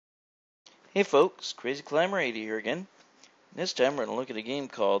Hey folks, Crazy Climber 80 here again. This time we're going to look at a game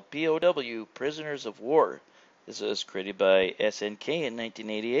called P.O.W Prisoners of War. This was created by SNK in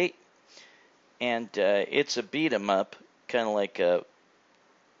 1988. And it's a beat 'em up, kind of like a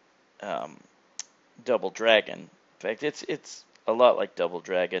Double Dragon. In fact, it's a lot like Double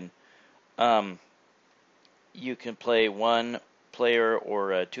Dragon. You can play one player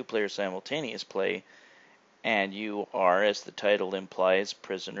or two player simultaneous play, and you are, as the title implies,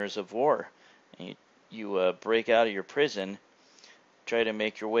 prisoners of war. You break out of your prison, try to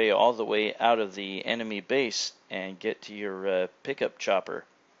make your way all the way out of the enemy base and get to your pickup chopper.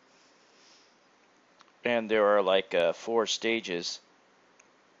 And there are like 4 stages,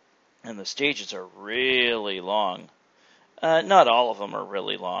 and the stages are really long. Not all of them are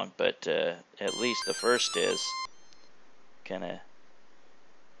really long, but at least the first is. Kind of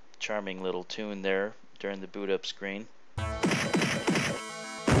charming little tune there during the boot up screen.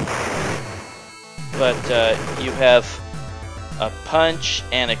 But you have a punch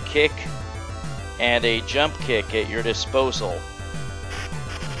and a kick and a jump kick at your disposal.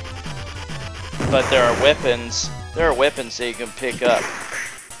 But there are weapons that you can pick up.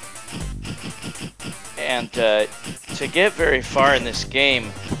 And to get very far in this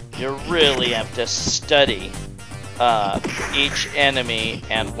game, you really have to study each enemy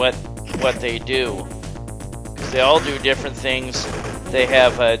and what they do. Because they all do different things. They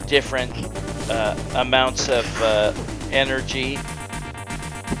have different amounts of energy.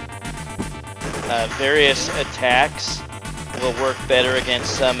 Various attacks will work better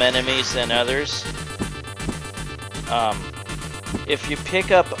against some enemies than others. If you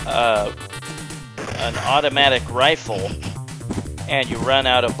pick up an automatic rifle and you run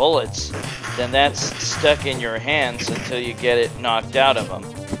out of bullets, then that's stuck in your hands until you get it knocked out of them.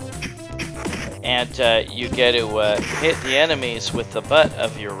 And you get to hit the enemies with the butt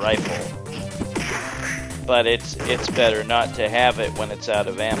of your rifle. But it's better not to have it when it's out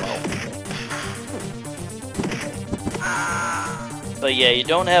of ammo. But yeah, you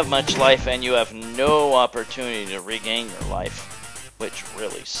don't have much life and you have no opportunity to regain your life, which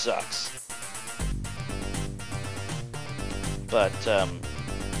really sucks. But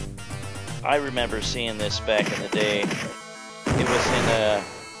I remember seeing this back in the day.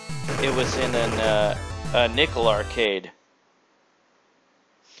 It was in a nickel arcade.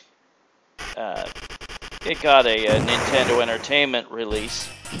 It got a Nintendo Entertainment release.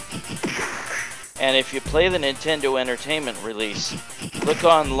 And if you play the Nintendo Entertainment release, look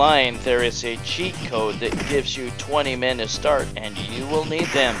online, there is a cheat code that gives you 20 men to start, and you will need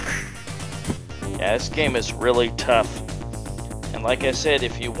them. Yeah, this game is really tough. And like I said,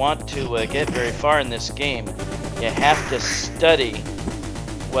 if you want to get very far in this game, you have to study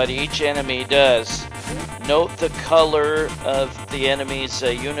what each enemy does. Note the color of the enemy's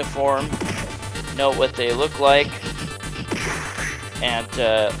uniform. Note what they look like. And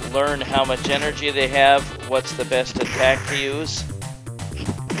learn how much energy they have, what's the best attack to use.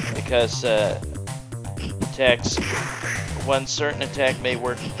 Because one certain attack may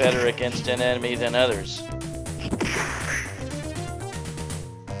work better against an enemy than others.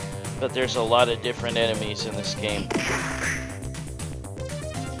 But there's a lot of different enemies in this game.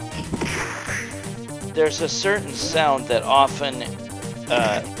 There's a certain sound that often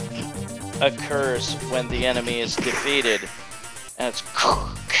occurs when the enemy is defeated. And it's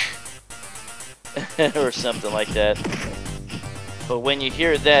or something like that. But when you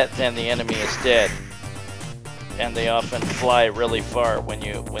hear that, then the enemy is dead. And they often fly really far when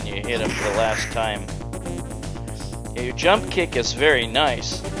you hit them the last time. Yeah, your jump kick is very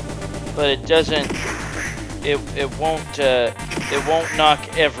nice, but it doesn't. It won't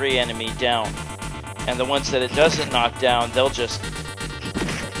knock every enemy down. And the ones that it doesn't knock down, they'll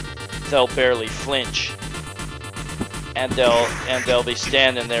barely flinch. And they'll be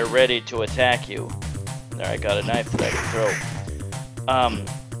standing there ready to attack you. There, I got a knife that I can throw.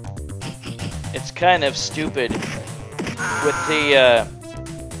 It's kind of stupid with the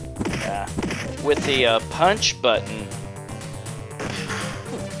punch button.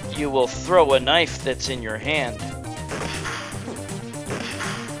 You will throw a knife that's in your hand.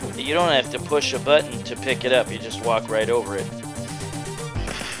 You don't have to push a button to pick it up. You just walk right over it.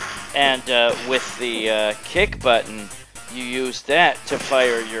 And with the kick button, you use that to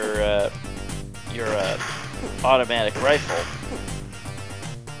fire your automatic rifle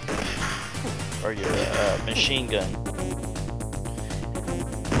or your machine gun.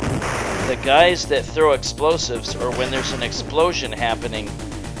 The guys that throw explosives, or when there's an explosion happening,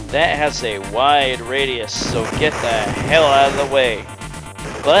 that has a wide radius, so get the hell out of the way.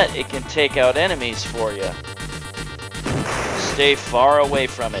 But it can take out enemies for you. Stay far away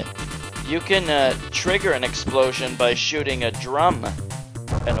from it. You can trigger an explosion by shooting a drum,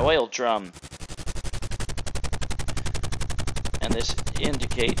 an oil drum. And this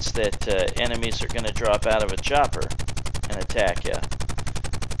indicates that enemies are going to drop out of a chopper and attack you.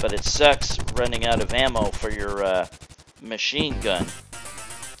 But it sucks running out of ammo for your machine gun,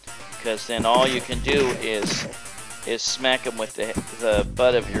 because then all you can do is smack them with the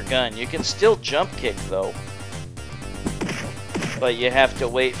butt of your gun. You can still jump kick though, but you have to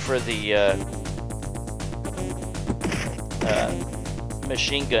wait for the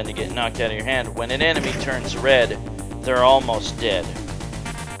machine gun to get knocked out of your hand. When an enemy turns red, they're almost dead.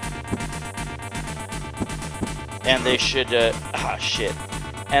 And they should,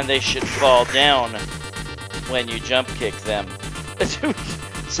 and they should fall down when you jump kick them.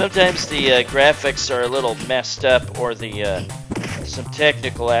 Sometimes the graphics are a little messed up, or the some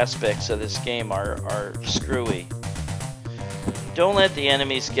technical aspects of this game are screwy. Don't let the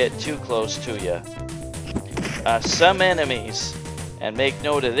enemies get too close to you. Some enemies, and make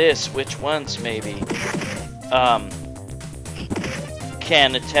note of this, which ones maybe,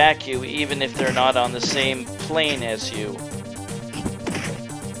 can attack you even if they're not on the same plane as you,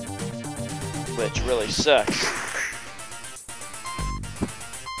 which really sucks.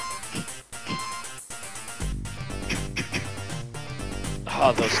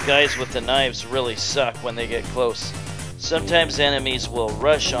 Oh, those guys with the knives really suck when they get close. Sometimes enemies will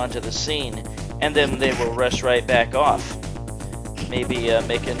rush onto the scene, and then they will rush right back off. Maybe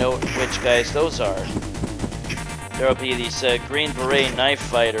make a note which guys those are. There will be these Green Beret knife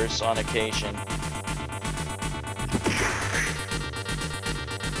fighters on occasion.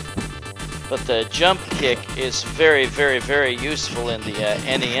 But the jump kick is very, very, very useful in the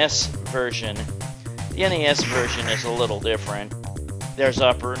NES version. The NES version is a little different. There's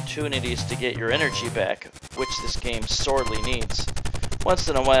opportunities to get your energy back, which this game sorely needs. Once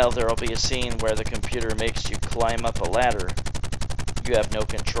in a while there will be a scene where the computer makes you climb up a ladder. You have no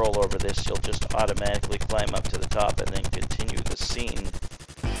control over this, you'll just automatically climb up to the top and then continue the scene.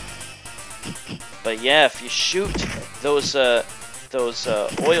 But yeah, if you shoot those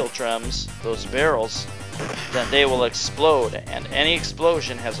oil drums, those barrels, then they will explode, and any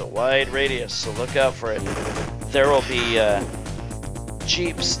explosion has a wide radius, so look out for it. There will be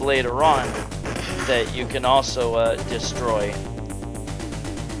jeeps later on that you can also destroy.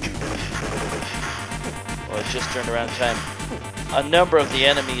 Well, it just turned around in time. A number of the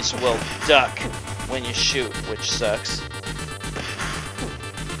enemies will duck when you shoot, which sucks.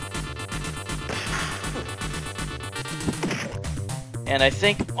 And I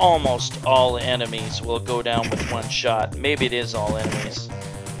think almost all enemies will go down with one shot. Maybe it is all enemies.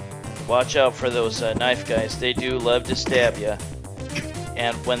 Watch out for those knife guys. They do love to stab you.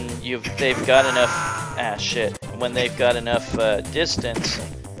 And when they've got enough when they've got enough distance,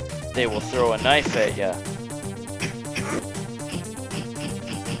 they will throw a knife at you.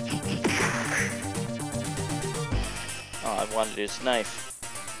 Oh, I wanted his knife.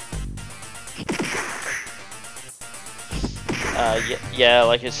 Yeah,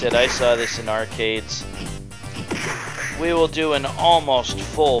 like I said, I saw this in arcades. We will do an almost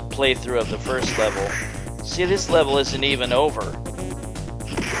full playthrough of the first level. See, this level isn't even over.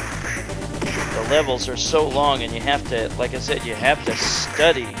 The levels are so long, and you have to, like I said, you have to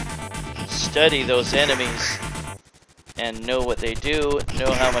study those enemies and know what they do,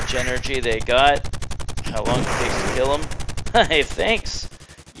 know how much energy they got, how long it takes to kill them. Hey, thanks.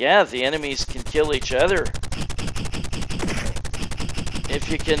 Yeah, the enemies can kill each other. If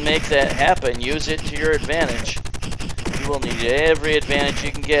you can make that happen, use it to your advantage. You will need every advantage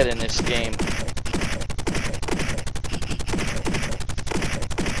you can get in this game.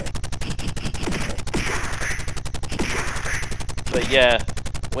 But yeah,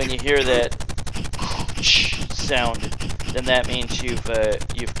 when you hear that sound, then that means you've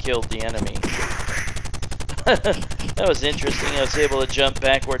killed the enemy. That was interesting. I was able to jump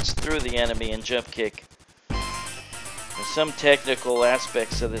backwards through the enemy and jump kick. Some technical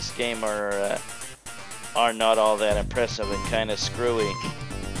aspects of this game are not all that impressive and kind of screwy.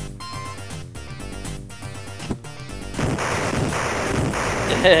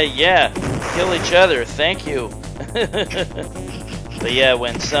 Yeah, kill each other. Thank you. But yeah,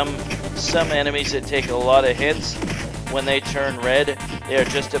 when some enemies that take a lot of hits, when they turn red, they are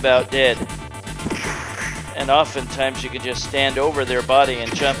just about dead. And oftentimes you can just stand over their body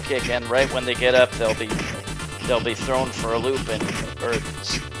and jump kick, and right when they get up, they'll be thrown for a loop, or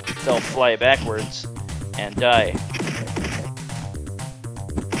they'll fly backwards and die.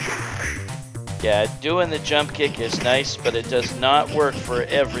 Yeah, doing the jump kick is nice, but it does not work for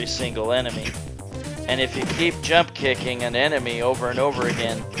every single enemy. And if you keep jump kicking an enemy over and over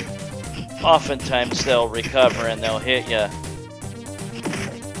again, oftentimes they'll recover and they'll hit you.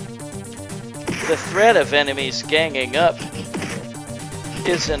 The threat of enemies ganging up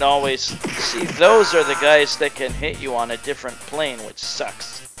isn't always... See, those are the guys that can hit you on a different plane, which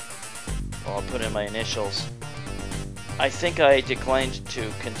sucks. Well, I'll put in my initials. I think I declined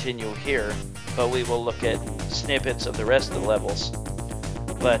to continue here, but we will look at snippets of the rest of the levels.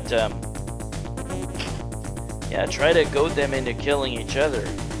 But, yeah, try to goad them into killing each other.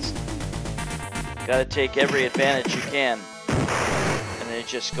 Gotta take every advantage you can. And then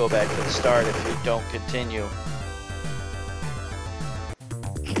just go back to the start if you don't continue.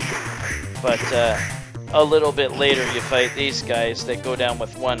 But, a little bit later you fight these guys that go down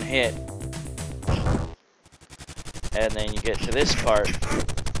with one hit. And then you get to this part.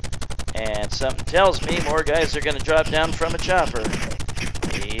 And something tells me more guys are going to drop down from a chopper.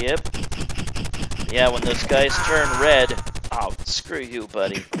 Yep. Yeah, when those guys turn red... Oh, screw you,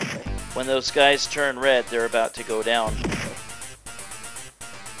 buddy. When those guys turn red, they're about to go down.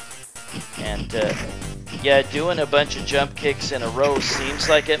 And, yeah, doing a bunch of jump kicks in a row seems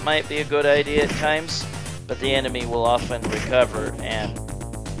like it might be a good idea at times, but the enemy will often recover, and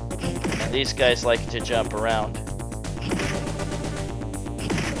these guys like to jump around.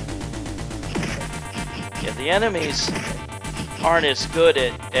 Yeah, the enemies aren't as good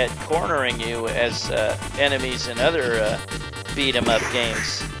at cornering you as enemies in other beat-em-up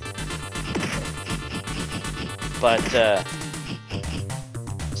games. But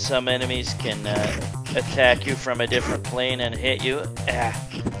some enemies can attack you from a different plane and hit you.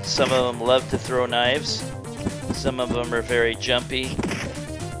 Some of them love to throw knives. Some of them are very jumpy.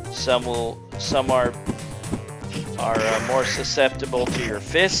 Some are more susceptible to your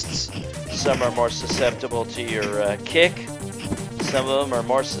fists. Some are more susceptible to your kick. Some of them are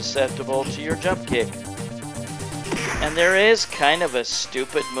more susceptible to your jump kick. And there is kind of a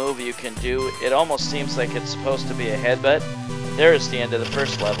stupid move you can do. It almost seems like it's supposed to be a headbutt. There's the end of the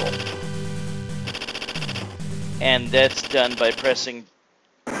first level. And that's done by pressing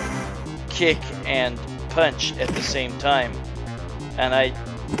kick and punch at the same time. And I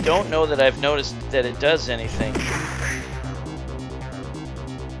don't know that I've noticed that it does anything.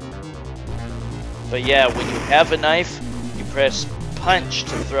 But yeah, when you have a knife, you press punch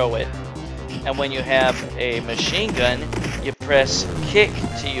to throw it. And when you have a machine gun, you press kick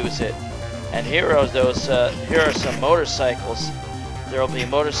to use it. And here are some motorcycles. There'll be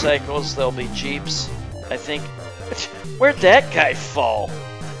motorcycles, there'll be jeeps. I think, where'd that guy fall?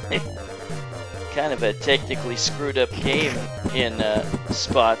 Kind of a technically screwed up game in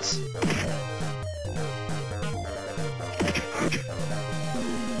spots.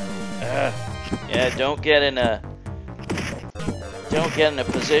 Yeah, don't get in a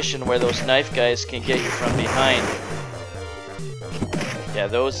position where those knife guys can get you from behind. Yeah,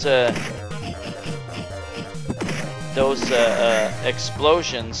 those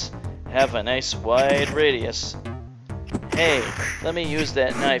explosions have a nice wide radius. Hey, let me use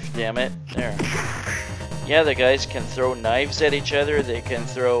that knife, damn it. There. Yeah, the guys can throw knives at each other. They can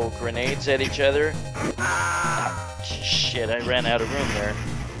throw grenades at each other. Ah, shit, I ran out of room there.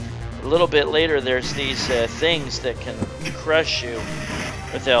 A little bit later, there's these things that can crush you.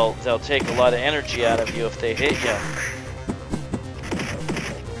 But they'll take a lot of energy out of you if they hit you.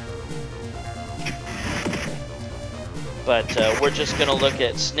 But we're just going to look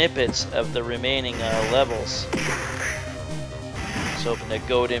at snippets of the remaining levels. Just hoping to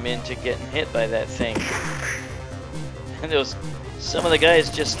goad him into getting hit by that thing. And some of the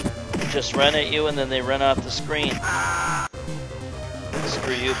guys just run at you and then they run off the screen.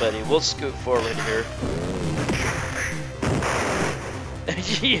 Screw you, buddy. We'll scoot forward here.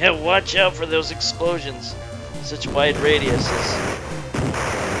 Yeah, watch out for those explosions. Such wide radiuses.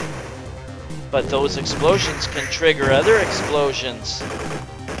 But those explosions can trigger other explosions.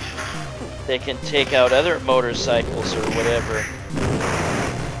 They can take out other motorcycles or whatever.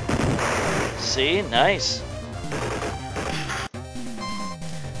 See? Nice.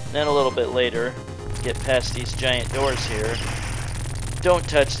 Then a little bit later, get past these giant doors here. Don't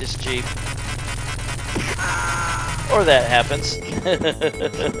touch this Jeep. Or that happens.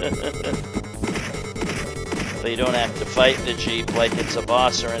 But you don't have to fight the Jeep like it's a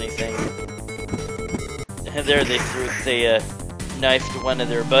boss or anything. And there they knifed one of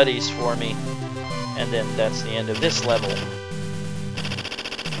their buddies for me. And then that's the end of this level.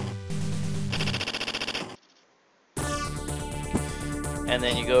 And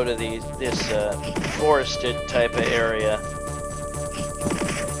then you go to this forested type of area.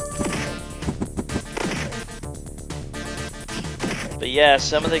 But yeah,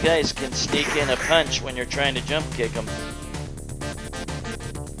 some of the guys can sneak in a punch when you're trying to jump kick them.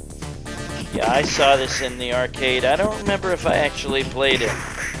 Yeah, I saw this in the arcade. I don't remember if I actually played it,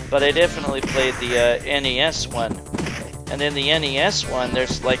 but I definitely played the NES one. And in the NES one,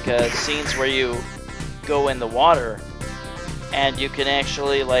 there's like scenes where you go in the water, and you can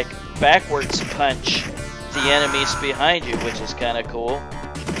actually like backwards punch the enemies behind you, which is kind of cool.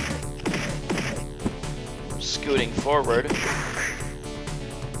 Scooting forward.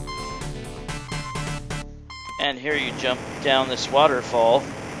 And here you jump down this waterfall.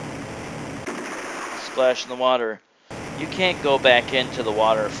 Splash in the water. You can't go back into the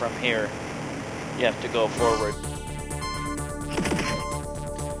water from here. You have to go forward.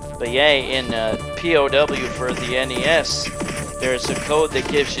 But yeah, in P.O.W for the NES, there's a code that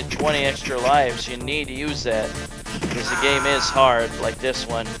gives you 20 extra lives. You need to use that, because the game is hard, like this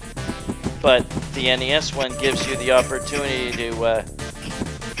one. But the NES one gives you the opportunity to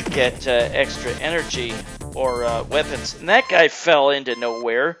get extra energy or weapons. And that guy fell into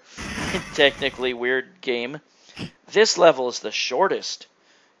nowhere. Technically weird game. This level is the shortest.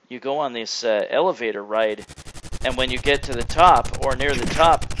 You go on this elevator ride, and when you get to the top or near the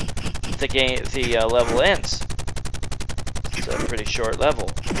top, the level ends. It's a pretty short level.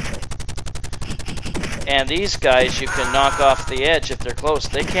 And these guys you can knock off the edge if they're close.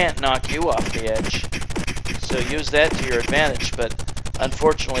 They can't knock you off the edge. So use that to your advantage, but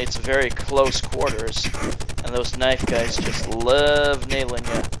unfortunately it's very close quarters, and those knife guys just love nailing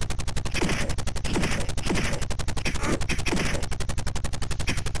you.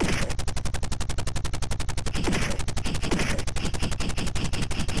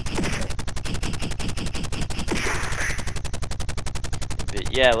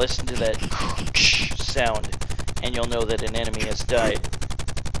 But yeah, listen to that sound, and you'll know that an enemy has died.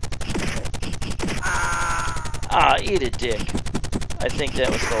 Ah, eat a dick. I think that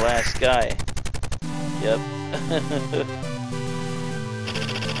was the last guy. Yep.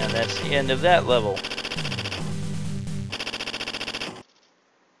 And that's the end of that level.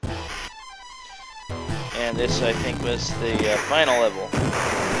 And this, I think, was the final level.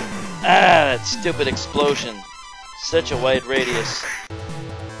 Ah, that stupid explosion. Such a wide radius.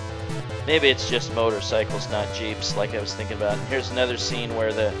 Maybe it's just motorcycles, not jeeps, like I was thinking about. And here's another scene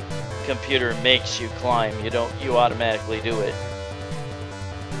where the computer makes you climb. You automatically do it.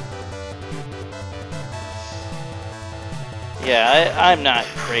 Yeah, I'm not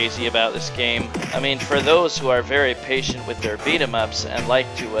crazy about this game. I mean, for those who are very patient with their beat-em-ups and like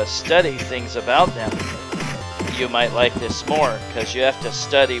to study things about them, you might like this more, because you have to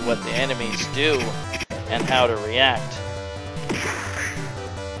study what the enemies do and how to react.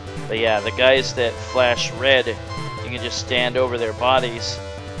 But yeah, the guys that flash red, you can just stand over their bodies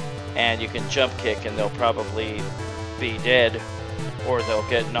and you can jump kick and they'll probably be dead, or they'll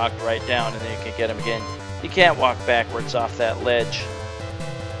get knocked right down and then you can get them again. You can't walk backwards off that ledge.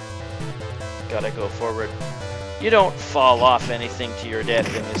 Gotta go forward. You don't fall off anything to your death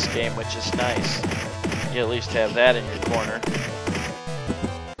in this game, which is nice. You at least have that in your corner.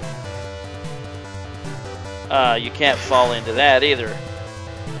 You can't fall into that either.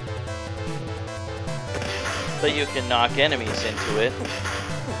 But you can knock enemies into it.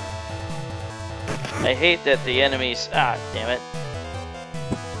 I hate that the enemies... Ah, damn it.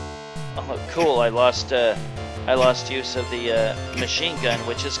 Oh, cool, I lost use of the machine gun,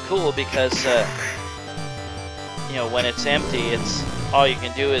 which is cool because, you know, when it's empty, it's all you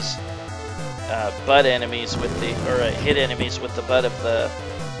can do is butt enemies with the, or hit enemies with the butt of the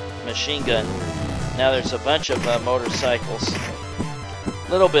machine gun. Now there's a bunch of motorcycles.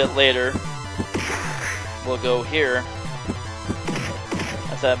 A little bit later, we'll go here.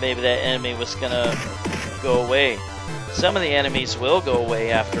 I thought maybe that enemy was gonna go away. Some of the enemies will go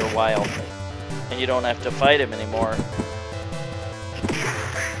away after a while, and you don't have to fight them anymore.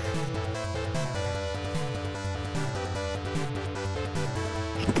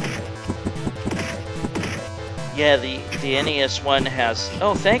 Yeah, the NES one has...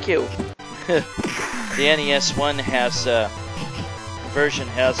 Oh, thank you! The NES one has... version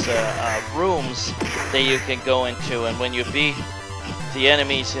has rooms that you can go into, and when you beat the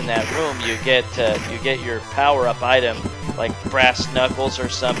enemies in that room, you get your power-up item, like brass knuckles or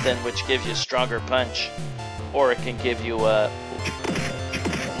something, which gives you a stronger punch, or it can give you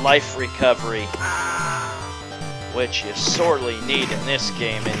life recovery, which you sorely need in this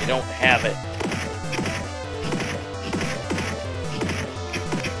game, and you don't have it.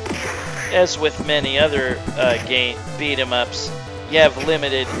 As with many other game beat-em-ups, you have a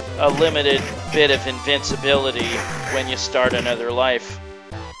limited bit of invincibility when you start another life.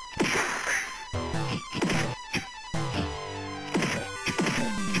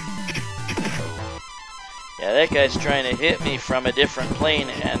 Yeah, that guy's trying to hit me from a different plane,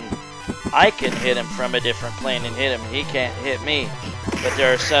 and I can hit him from a different plane and hit him. He can't hit me. But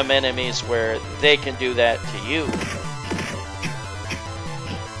there are some enemies where they can do that to you.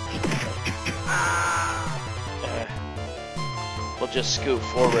 We'll just scoot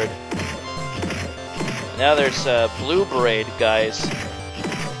forward. Now there's Blue Beret guys.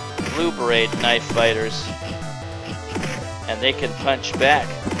 Blue Beret knife fighters. And they can punch back.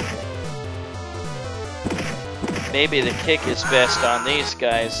 Maybe the kick is best on these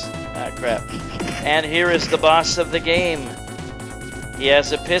guys. Ah, crap. And here is the boss of the game. He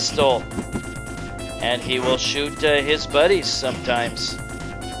has a pistol. And he will shoot his buddies sometimes.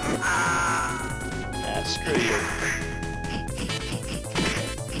 Ah, screw you.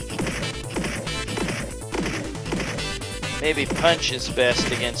 Maybe punch is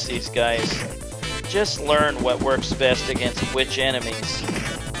best against these guys. Just learn what works best against which enemies.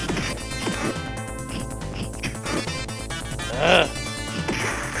 Ugh.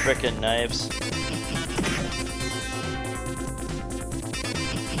 Frickin' knives.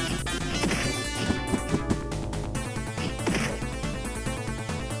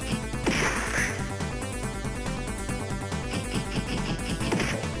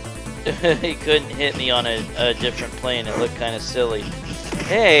 He couldn't hit me on a different plane. It looked kind of silly.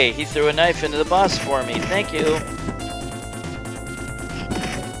 Hey, he threw a knife into the boss for me. Thank you.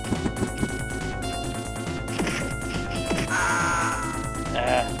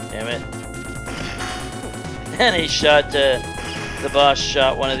 Ah, damn it. And he shot, the boss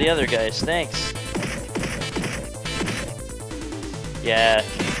shot one of the other guys. Thanks. Yeah,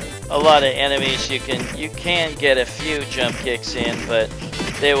 a lot of enemies you can get a few jump kicks in, but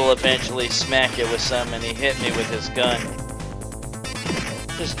they will eventually smack you with some, and he hit me with his gun.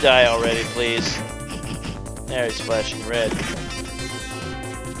 Just die already, please. There, he's flashing red.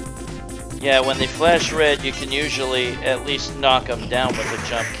 Yeah, when they flash red, you can usually at least knock them down with a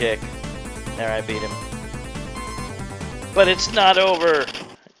jump kick. There, I beat him. But it's not over!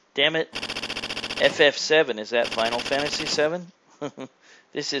 Damn it. FF7, is that Final Fantasy 7?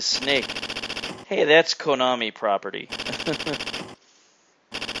 This is Snake. Hey, that's Konami property.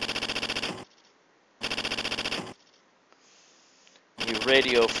 You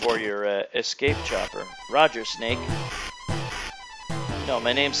radio for your escape chopper. Roger, Snake. No,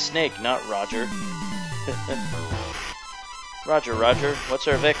 my name's Snake, not Roger. Roger, Roger. What's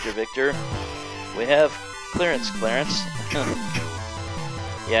our vector, Victor? We have clearance, Clarence.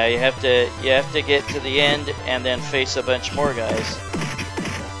 Yeah, you have to get to the end and then face a bunch more guys.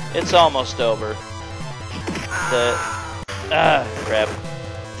 It's almost over. Crap.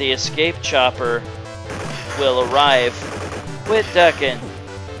 The escape chopper will arrive. Quit ducking.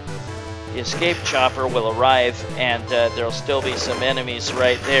 The escape chopper will arrive, and there'll still be some enemies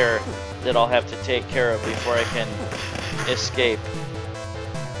right there that I'll have to take care of before I can escape.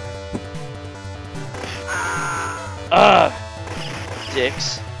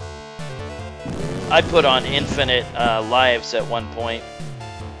 Dicks. I put on infinite lives at one point,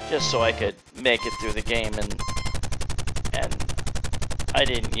 just so I could make it through the game, and I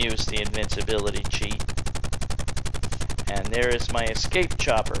didn't use the invincibility cheat. And there is my escape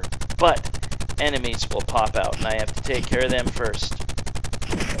chopper, but enemies will pop out, and I have to take care of them first.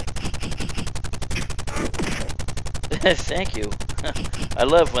 Thank you. I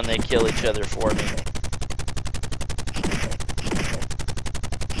love when they kill each other for me.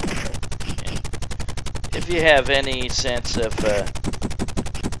 If you have any sense of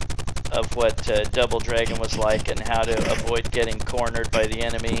what Double Dragon was like and how to avoid getting cornered by the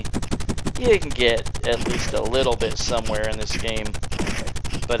enemy, you can get at least a little bit somewhere in this game.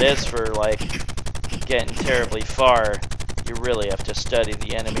 But as for, like, getting terribly far, you really have to study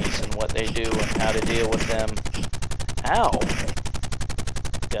the enemies and what they do and how to deal with them. Ow!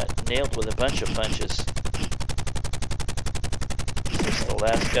 Got nailed with a bunch of punches. Is this the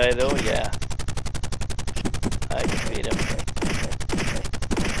last guy, though? Yeah. I can beat him.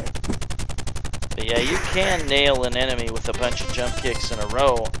 But yeah, you can nail an enemy with a bunch of jump kicks in a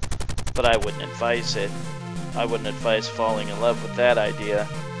row, but I wouldn't advise it. I wouldn't advise falling in love with that idea.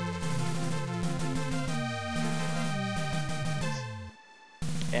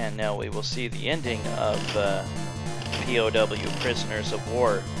 And now we will see the ending of P.O.W Prisoners of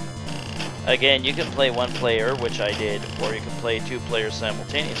War. Again, you can play one player, which I did, or you can play two players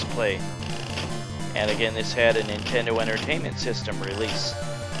simultaneous play. And again, this had a Nintendo Entertainment System release.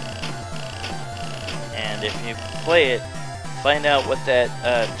 And if you play it, find out what that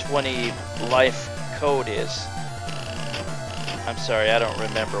 20 life code is. I'm sorry, I don't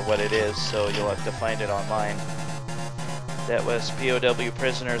remember what it is, so you'll have to find it online. That was P.O.W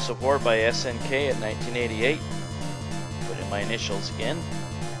Prisoners of War by SNK in 1988. Put in my initials again.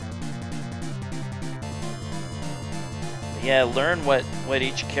 yeah, learn what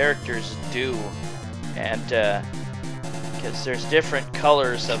each characters do, and because there's different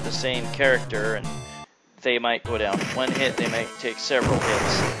colors of the same character, and they might go down one hit, they might take several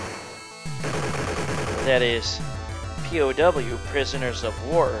hits. That is P.O.W Prisoners of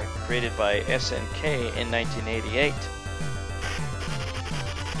War, created by SNK in 1988.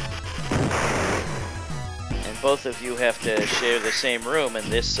 And both of you have to share the same room in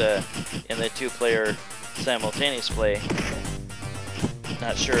this in the two-player simultaneous play.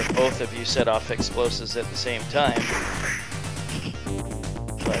 Not sure if both of you set off explosives at the same time,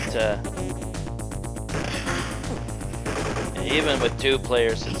 but even with two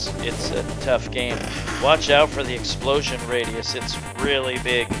players, it's a tough game. Watch out for the explosion radius. It's really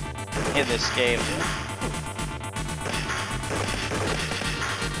big in this game.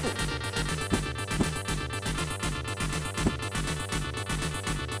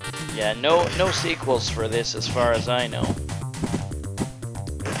 Yeah, no sequels for this as far as I know.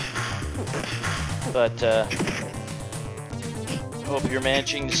 But hope you're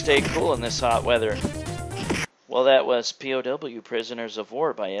managing to stay cool in this hot weather. Well, that was P.O.W Prisoners of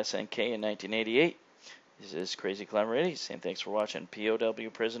War by SNK in 1988. This is Crazy Climber 80 saying thanks for watching P.O.W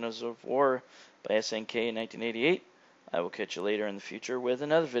Prisoners of War by SNK in 1988. I will catch you later in the future with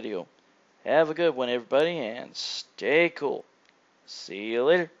another video. Have a good one, everybody, and stay cool. See you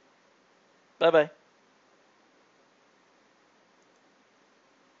later. Bye-bye.